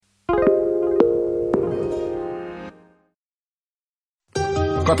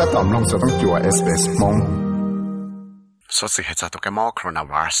ก็ถ้าตอมลงจะต้องจั่ว SBS มงsố sự hệ cho cái mỏ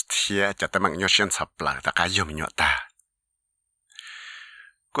coronavirus thìจะต้องมันยอดเชื่อสับเปล่าแต่ก็ยุ่งยอดตา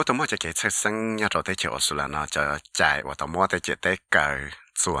กูต้องมั่วจะเกิดซึ่งยอดเราได้เจอสุดแล้วเนาะจะใจว่าต้องมั่วได้เจอได้เกิด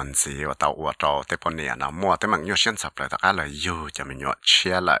ส่วนสีว่าต้องว่าเราได้ปนเนี่ยเนาะมั่วแต่มันยอดเชื่อสับเปล่าแต่ก็เลยอยู่จะมันยอดเ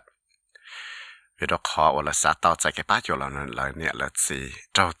ชื่อเลยเวลาขอว่าเราสาต่อใจกับป้าอยู่แล้วนั่นเลยเนี่ยเลยสิ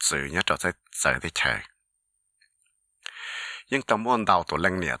เราจืดเนี่ยเราจะเจอได้เฉยยังต้องมั่วดาวตัวเล็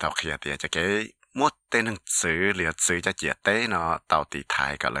งเนี่ยเราเขียนเดียจะเก๋มั่วเต้นหนังสือหรือซื้อจะเจียเต้เนาะเตาตีไท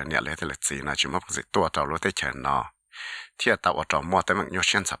ยกันเลยเนี่ยเลยแต่ละสีนะจุ่มว่าสิตัวเรารู้ได้เฉยเนาะเที่ยเตาว่าเรามั่วแต่มันยอดเ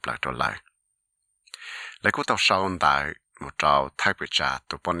ชื่อสับเลยตัวเลยแล้วก็ต้องสอนได้หมดเราไทยประจา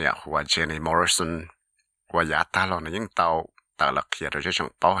ตัวปนเนี่ยหัวเจนนี่มอริสันหัวยาตาเราเนี่ยยังเตาแต่ละเขียนเราจะจง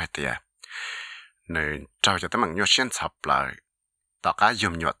เป้าให้เตียเนี่ยเราจะต้องมันยอดเชื่อสับเลยต่อการ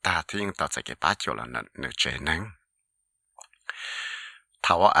ยุ่มหยดตาที่ยังต่อใจเก็บป้าจุแล้วนั่นเนี่ยเจนัง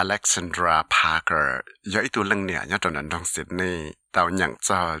ถ้าว่าอเล็กซานดราพาร์เกอร์ย้อยตัวเรื่องเนี่ยย้อนตอนนั้นทองซิดนีย์ตอนอย่างเ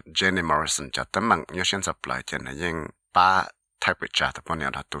จ้าเจนนี่มอริสันจะตั้งมั่งย้อนเช่นสับเลยจะเนี่ยยังป้าไทยประจาตัวปนเนี่ย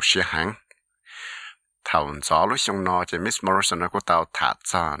เราตัวเชี่ยหังถ้าวันสองลูกชงนอจะมิสมอริสันก็ตัวถัด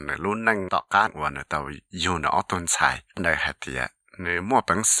จานในรุ่นนั่งต่อการวันเนี่ยตัวอยู่ในออต้นชายในหัตถ์ในมั่ว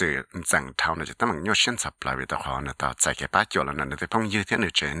ปังสื่อจังเท่าเนี่ยจะตั้งมั่งย้อนเช่นสับเลยวิตาขอเนี่ยตัวใจแก่ป้าโจแล้วนั่นในพงยืดที่ใน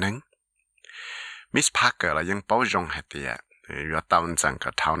เจนึงมิสพาร์เกอร์เรายังป้องหัตถ์อยู่ตอนจังก็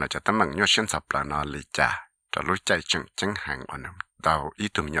เท่านั้นจะต้องมั่งยอดเช่นสับปลาเนาะลิจ่าจะรู้ใจจังหังวันนั้นดาวอี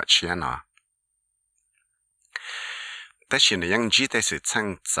ตุ่มยอดเชี่ยเนาะแต่ฉันยังจีได้สื่อช่าง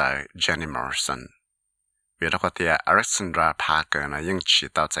ใจเจนนี่มอริสันเวลาเขาเตียอเล็กซานดราพาร์เกอร์นะยังชี้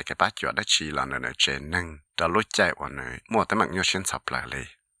ต่อใจกับป้าจวดได้ชี้แล้วเนี่ยเจนนึงจะรู้ใจวันนี้มั่วแต่มั่งยอดเช่นสับปลาเลย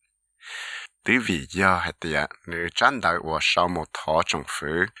对为要还的呀，你站到我上木头中府，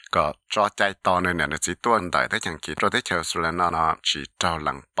个抓在到呢，你只多人在的讲起，做的条数了呢，只招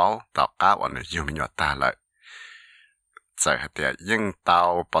人包到家我呢有没有大了？在还的应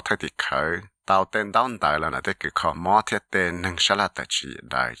到不太的口，到等到大了呢，的个靠毛铁的能杀了的起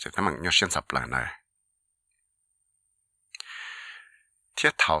来，就他们要先十来呢。เที่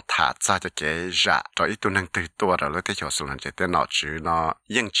ยเท่าถาจะจะเกจะตัวอีตัวนึงตื่นตัวเราเลยที่เขาสุนันจะเต้นหนอจื้อเนาะ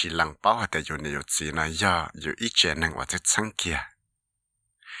ยังจีหลังเป้าแต่อยู่ในอยู่จีนะย่ออยู่อีเจนึงว่าจะสังเกต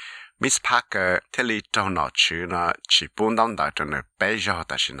มิสพาร์เกอร์ที่ลีเจ้าหนอจื้อเนาะจีปุ่นต้องได้จนเนี่ยไปย่อแ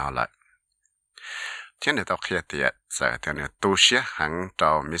ต่ชินอละที่เนี่ยตัวเขียนเดียจะที่เนี่ยตัวเสียหังตั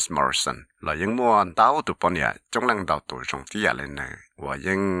วมิสมอริสันเรายังมัวดาวตัวปนเนี่ยจงหลังดาวตัวตรงที่อะไรเนี่ยว่า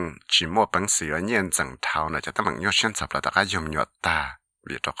ยังจีมัวปังเสียเนี่ยจังเท่าเนี่ยจะต้องมันยอดเช่นสับแล้วแต่ก็ยมยอดตา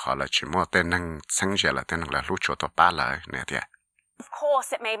วิธีขอเลยชิมว่าเต้นนั่งสังเกตแล้วเต้นนั่งแล้วรู้ชัวตัวป้าเลยเนี่ยเดีย Of course,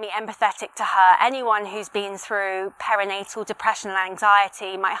 it made me empathetic to her. Anyone who's been through perinatal depression and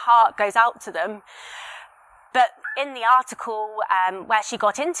anxiety, my heart goes out to them. But in the article where she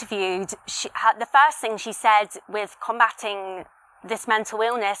got interviewed, the first thing she said with combating this mental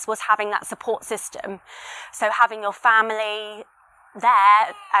illness was having that support system. So having your family there,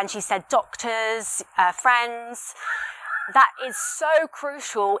 and she said doctors, friends. That is so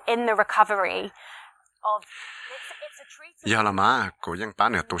crucial in the recovery of it's a treatment. ยาละมากูยังป้า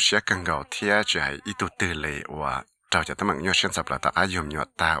เนี่ยตัวเชี่ยกันเก่าเที่ยใจอีตัวตื่นเลยว่าเราจะต้องมั่งยอดเช่นสับเลยแต่อายุมยอด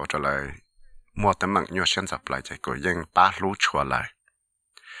ตาอุตเลยมัวแต่มั่งยอดเช่นสับเลยใจกูยังป้ารู้ชัวเลย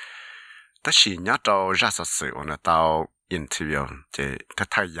แต่สิ่งนี้เราจะสื่อเนี่ยเราอินทิวจะถ้า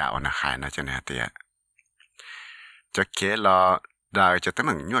ไทยยาวนะหายนะจะเนี่ยเดียจะเกล้อได้จะต้อง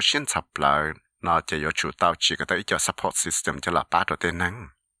มั่งยอดเช่นสับเลยnó chỉ có chủ tàu chỉ có tới cho support system cho là ba đồ tên năng,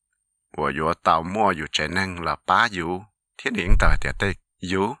 và có tàu mua có chế năng là ba yếu, thiên hiện tàu thì tới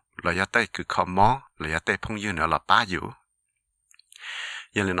yếu là giá tới cứ không mó là giá tới phong yếu nữa là ba yếu,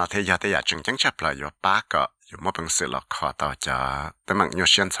 giờ là nó thấy giá tới giá chừng chắn chấp là có ba cái, có mua bằng sự là khó tàu cho tới mạng nhiều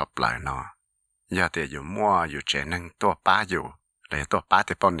xuyên sập lại nó, giờ thì có mua có chế năngตัวba yếu, làตัวba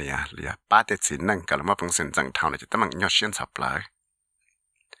thì bao nhiêu, là ba thì chỉ năng cái là mua bằng sự chẳng thao là cho tới mạng nhiều xuyên sập lại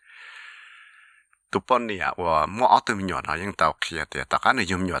ตัวปนเนี่ยว่ามั่วอัตมิญญายังเตาเขียแต่ตาการใน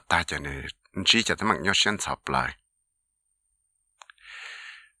ยมหยดตาจะเนี่ยจีจะทำมันยอดเช่นสับเลย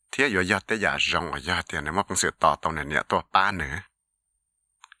เที่ยอยู่ยอดแต่ยาจงยอดเตียเนี่ยมันเป็นสื่อต่อตรงเนี่ยตัวป้าเ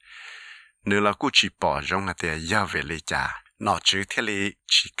นื้อเรากู้ชีปอจงเตียยาเวลิจาหนอจื้อเที่ยลี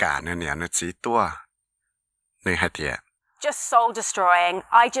ชีกาเนี่ยจีตัวเนี่ยให้เตีย Just soul destroying.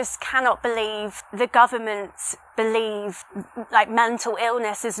 I just cannot believe the government believe like mental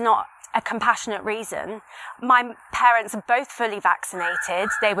illness is not a compassionate reason. My parents are both fully vaccinated.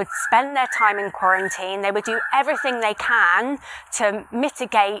 They would spend their time in quarantine. They would do everything they can to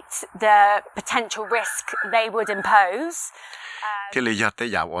mitigate the potential risk they would impose. ที่เลยอยากได้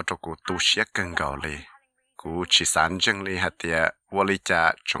ยาวอดกูตูเชียกันเก่าเลยกูชิสันจังเลยฮะเตีย我理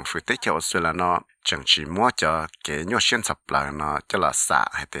解政府对叫虽然呢，政治么叫给鸟选择来呢，叫了啥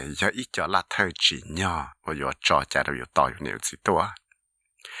还得要一叫拉头几鸟，我要找家都有到有牛子多。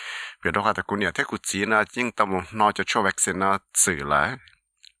vì đó là cô nhà thế cô chỉ nó nhưng tao muốn nói cho vaccine nó xử lại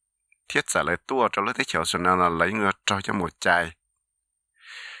thiết giả lại tua cho lấy thế chiều xuân nó lấy ngựa cho một chai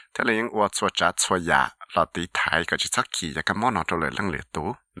thế là những ô xua trả xua giả là tí thái cái chỉ sắc kỳ và cái món nó cho lấy lăng liệt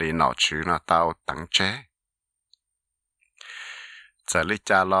tú lấy nó chứ nó tao tăng chế giờ lấy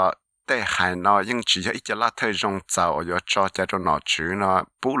cha là để hai nó nhưng chỉ cho ít cho là thời rong giàu ở cho cha cho nó chứ nó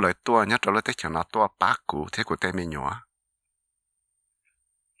bù lại tua nhớ cho lấy thế chiều nó tua bá cũ thế của tên mình nhỏ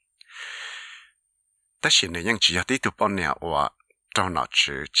แต่สิ่งนี้ยังchỉที่ตัวปนเนี่ยว่าเจ้าหน้า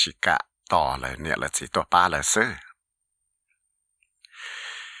ที่ชิกะต่อเลยเนี่ยเลยสิตัวป้าเลยซื้อ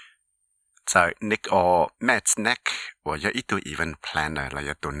จากนิกโอแมทสแน็กว่าจะอีตัวอีเวนต์แพลนเลยเล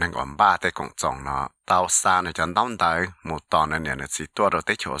ยตัวนั่งอ่อนบ้าได้กงจงเนาะดาวซาเนี่ยจะต้องได้หมู่ตอนเนี่ยเนี่ยสิตัวเราไ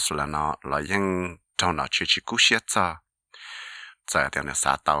ด้ชัวร์สุดแล้วเนาะเลยยังเจ้าหน้าที่ชิกุเชียจ้าจากเดี๋ยวเนี่ยซ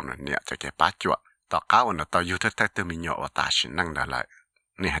าเตาเนี่ยจะเก็บป้าจวดต่อก้าวเนี่ยต่อยูทูบได้ตัวมีเยอะว่าตาชินนั่งได้เลย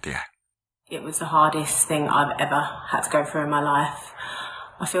นี่ฮะเดียIt was the hardest thing I've ever had to go through in my life.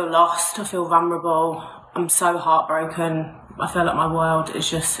 I feel lost, I feel vulnerable, I'm so heartbroken. I feel like my world is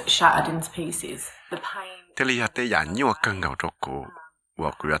just shattered into pieces. The pain. Thế là thế giả nhiều cơn ngầu cho cô,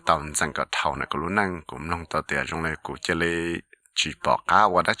 và cô đã tạo nên cái thầu này cô luôn năng cũng nông tạo tiền trong này cô chỉ là chỉ bỏ cá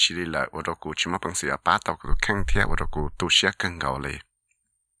và đã chỉ là và cho cô chỉ mất bằng sự bắt đầu cô khăng thiết và cho cô tu sửa cơn ngầu này.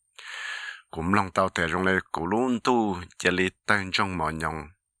 Cũng nông tạo tiền trong này cô luôn tu chỉ là tên trong mọi nhung.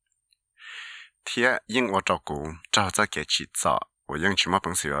 Thế nhưng我照顾照着给起早，我用什么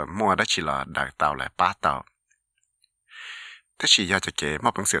本事摸得起了来到来八道。但是要จะ给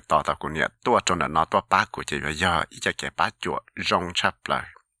么本事ต่อ到กูเนี่ยตัวจนน่ะนอตัวป้ากูจะ要อีจะ给ป้าจวดรงชับเลย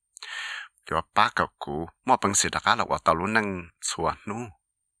จะป้ากับกู么本事大家ละว่าตอรู้นั่งชัวนู่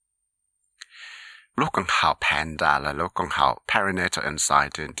ลูกของเขาแพนด้าและลูกของเขา Perinatal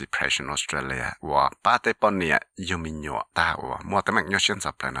Anxiety and Depression Australia ว่าป้าได้ปนเนี่ยยังมีหยวดตาว่ามัวแต่มันยังเชื่อ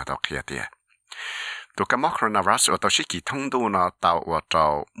สับเลยนะตัวเคลียร์เดียตัวกมอกโคโรนาไวรัสตัวชิกิท่องดูนะตัวว่าเรา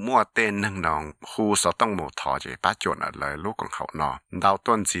มัวเต้นหนึ่งนองหูสต้องหมดทอจะป้าจวนอะไรลูกของเขาเนาะดาว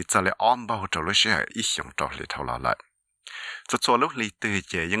ต้นสีจะเลยอ้อมเบาจะรู้เชื่ออีหยงจอเลยเท่าไรเลยจะตัวลูกลีตื่น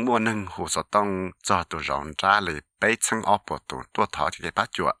เจยังมัวหนึ่งหูสต้องจอตัวร้อนจ้าเลยไปชั้งออปตัวทอจะป้า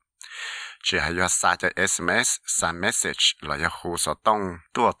จวน只係要撒隻 SMS 撒 message 來要互相當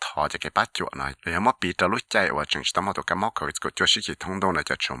多台就嘅把腳呢，你有冇比到路仔或者是當冇到咁冇佢個就是去通道呢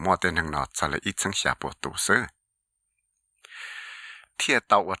就從冇得能拿在了一層下坡度時，貼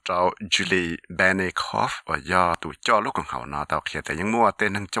到我找 Julie Benikoff 我要讀咗路更好呢，到其實因冇得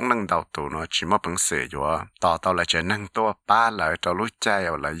能總能到度呢，只冇本事咗，到來就能多把來到路仔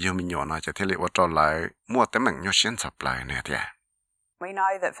又來要咪咗呢，就睇你我找來冇得能要選擇來呢啲。We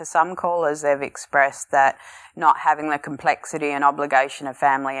know that for some callers, they've expressed that not having the complexity and obligation of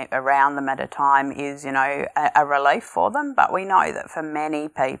family around them at a time is, a relief for them. But we know that for many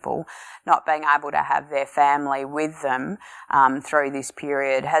people, not being able to have their family with them through this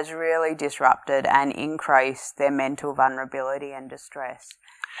period has really disrupted and increased their mental vulnerability and distress.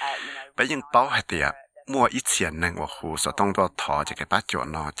 Mua ít tiền nên của hồ sơ tông đó thọ cho cái bát chỗ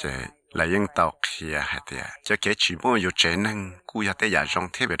nó chứ là những tàu kia hay thế cho cái chỉ mua yêu chế nên cú ya tây ya trong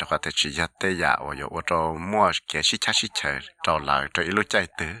thế về đó có thể chỉ ya tây ya ở ở đó mua cái gì chắc gì chơi trâu lại cho ít lúc chạy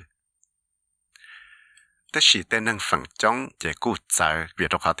tớiแต่สิแต่นั่งฝั่งจ้องจะกู้ใจเวีย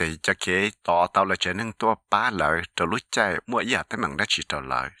ดเขาแต่จะเกยต่อเตาเลยจะนั่งตัวป้าเลยจะรู้ใจมั่วอยากแต่มันได้ชีต่อ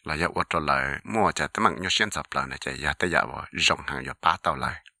เลยแล้วอยากวัดต่อเลยมั่วจะแต่มันยกเส้นสับเลยนะจะอยากแต่อยากว่ารงหางอยากป้าเตาเล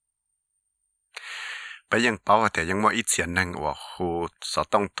ยไปยังเป้าแต่ยังมั่วอีเสียนั่งว่าหูสอ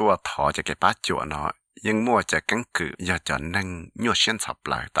ต้องตัวถอจะเก็บป้าจั่วเนาะยังมั่วจะกังกืออยากจะนั่งยกเส้นสับเ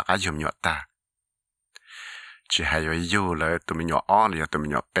ลยแต่ก็ยอมหยดตาchỉ hayอยู่เลยตัวมันหยดอ้อเลยตัวมัน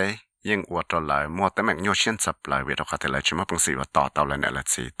หยดเป้ยังอวดตัวเลยมัวแต่แม่งโยเชียนสับเลยเวลาเขาแต่เลยชิมว่าเป็นสีว่าต่อเตาเลยเนี่ยละ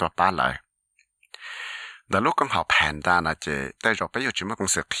สีตัวป้าเลยแต่ลูกของเขาแผ่นด้านนะเจแต่เราไปอยู่ชิมว่าเป็น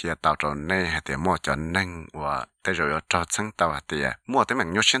สีเขียเตาตัวเนี่ยแต่มัวจะนั่งว่าแต่เราอยู่จอดซึ่งเตาเตียมัวแต่แม่ง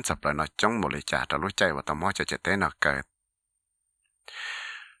โยเชียนสับเลยนะจ้องหมดเลยจ้าแต่รู้ใจว่าตัวมัวจะเต้นเกิด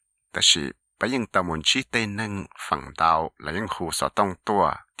แต่สิไปยังตะมุนชี้เต้นนั่งฝั่งเตาแล้วยังหูสอต้องตัว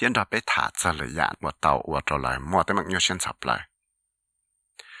เตียนเราไปถาจะเลยยานว่าเตาอวดตัวเลยมัวแต่แม่งโยเชียนสับเลย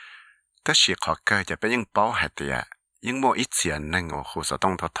แต่สิขอเกิดจะไปยังเป้าเหตุยังโมอีเสียนนั่งหูสต้อ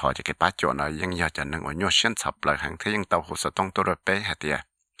งทอทอจะเก็บป้าจวนยังอยากจะนั่งโยเชียนสับเลยหังที่ยังเตาหูสต้องตัวเป๊ะเหตุ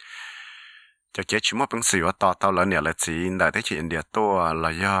จะเก็บชิมว่าเป็นสีว่าต่อเตาเลยเนี่ยละจีนได้ที่อินเดียตัวเล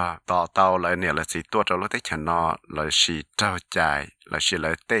ยย่อต่อเตาเลยเนี่ยละจีตัวเราได้ชนะเลยสีเจ้าใจเลยสีเล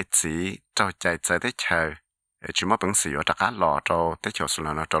ยเตจีเจ้าใจใจได้เชย chỉ mua bằng xíu cho cá lò cho tới chiều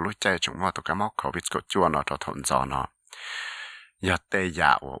xuống nó cho lúa chay chúng mua tụi cá móc khẩu vịt cột chua nó cho thôn giò nó giờ tê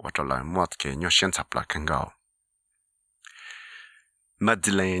dạo và cho lại mua cái nhau xuyên sập lại cân gạo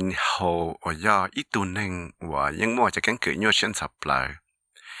Madeleine Ho ở giờ ít tu nâng và những mua cho cánh cửa nhau xuyên sập lại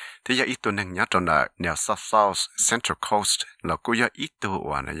thì giờ ít tu nâng nhớ trong là nẻo South Central Coast là cũng giờ ít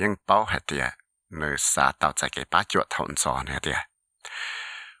tu và là những bao hết tiệt nơi xa tàu chạy cái bát chuột thôn giò này tiệt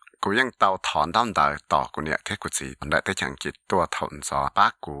กูยังเตาถอนด้านใดต่อกูเนี่ยเทกูจีมันได้แต่ยังกิดตัวถอนซอป้า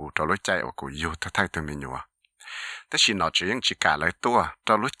กูจะรู้ใจว่ากูอยู่ทั้งไทยตัวมีอยู่แต่ฉันนอจียังจีกาเลยตัวจ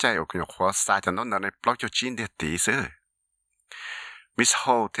ะรู้ใจว่ากูอยู่หัวซาจะนั่นในปลอกจะจีนเดียตีซื้อมิสโฮ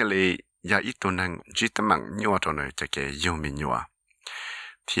เทลียาอีตัวนึงจีตมังยัวตัวนึงจะเกยอยู่มีอยู่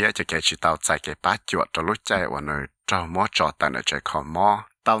เทียจะเกยจีเตาใจเกยป้าจวดจะรู้ใจว่านึงจะมัวจอดแต่ในใจขอมัว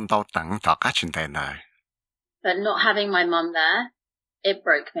เตาตังต่อก้าชินแต่ไหน But not having my mum there, it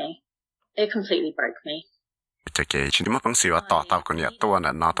broke me. It completely broke me. จะเกยชินที่มันเป็นสิ่งว่าต่อเตาคนเนี่ยตัวน่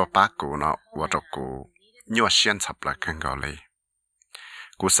ะนอตัวป้ากูเนาะว่าตัวกูยัวเชียนสับเลยกันก็เลย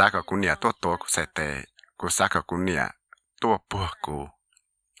กูสากับกูเนี่ยตัวกูใส่เตะกูสากับกูเนี่ยตัวปัว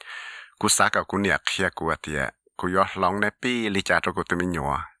กูสากับกูเนี่ยเคลียกูเตียกูยอลองในปีลิจ่าตัวกูตัวมีหนั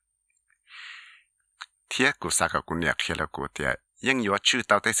วเทียกูสากับกูเนี่ยเคลียแล้วกูเตียยังยัวชื่อเ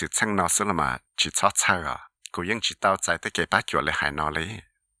ตาได้สืบช่างนอสุลมาจิตชอบเช่ากูยังจิตเตาใจได้เก็บป้าจวดเลยหายนอเลย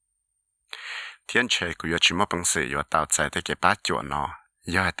เทียนเชกูยัวชิมว่าปังสือยัวเตาใจได้เก็บป้าจวดนอ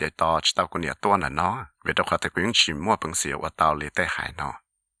ยาเตียต่อจิตเตากูเนี่ยตัวน่ะเนาะเวลาเขาแต่กูยังชิมว่าปังสือว่าเตาเลยได้หายนอ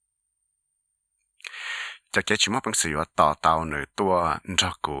จะเก็บชิมว่าปังสือว่าต่อเตาหนึ่งตัวจอ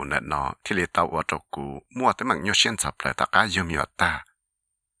กูเนเนาะที่เลยเตาว่าจอกูมั่วแต่มันยัวเชียนสับเลยตะก้ายืมยัวตา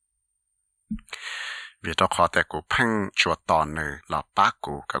เวลาเขาแต่กูเพิ่งชัวตอนหนึ่งหลับป้า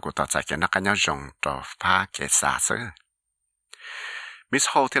กูกับกูตัดใจแกนักการยงต่อฟ้าเกษาซื้อมิส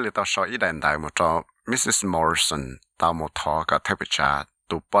โฮที่เลยต่อชออีแดนได้หมดต่อมิสซิสมอริสันต่อหมดทอกับเทพจ้า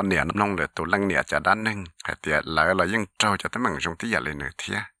ตัวปอนเนี่ยน้องเลยตัวลังเนี่ยจะด้านหนึ่งให้เตียแล้วเรายังเจ้าจะตั้งมั่งจงที่อย่าเลยเนื้อเ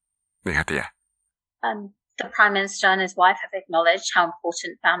ทียนี่ฮะเตียThe Prime Minister and his wife have acknowledged how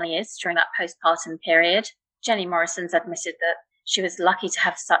important family is during that postpartum period. Jenny Morrison's admitted that she was lucky to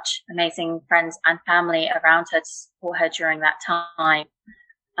have such amazing friends and family around her to support her during that time.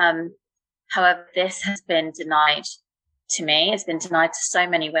 However, this has been denied to me, has been denied to so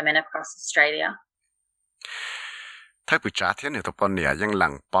many women across Australia. ถ้าผู้จ่าเทียนตัวปนเนี่ยยังหลั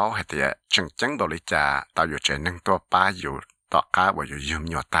งเป้าให้เตียจังบริจาตาอยู่ใจหนึ่งตัวป้าอยู่ต่อก้าว่าอยู่ยืม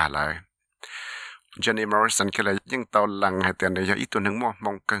หยดตาเลยเจนนี่มอริสันก็เลยยังเตาหลังให้เตียนเนี่ยอีตัวหนึ่งม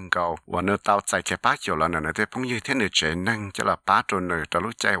องเกินเก่าว่าเนื้อเตาใจแค่ป้าอยู่แล้วเนี่ยแต่พงยืดเทียนเนี่ยใจหนึ่งจะละป้าตัวหนึ่งตา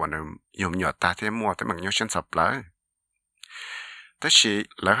รู้ใจว่าเนื้อยืมหยดตาเทียนมัวแต่มันยังเช่นสับเลยแต่ชี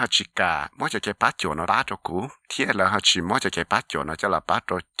แล้วหาชิกามั่วจะแค่ป้าจวนป้าตัวกูเทียแล้วหาชิมั่วจะแค่ป้าจวนจะละป้า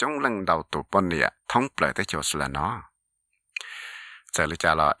ตัวจงเล่งเดาตัวปนเนี่ยท้องเปล่าแต่จวดสุดละเนาะ这里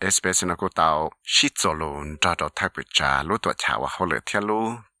家了 SBS 那个到西走路找到台北家路多查我后来铁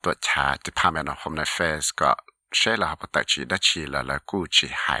路多查这旁边的 Home Affairs 个谁了不得去的去了了估计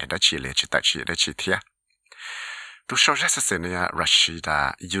海的去了去的去的去贴都说这是呢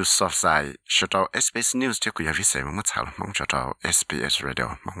Rashida Yusuf 在说到 SBS News 这个也为什么查了梦说到 SBS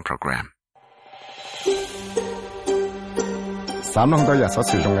Radio 梦 program 三弄到也所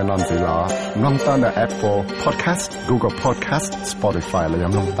使用嘅軟件啦，弄到嘅 Apple Podcast、Google Podcast、Spotify 嚟飲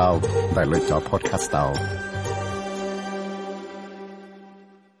弄到，嚟嚟咗 Podcast 到。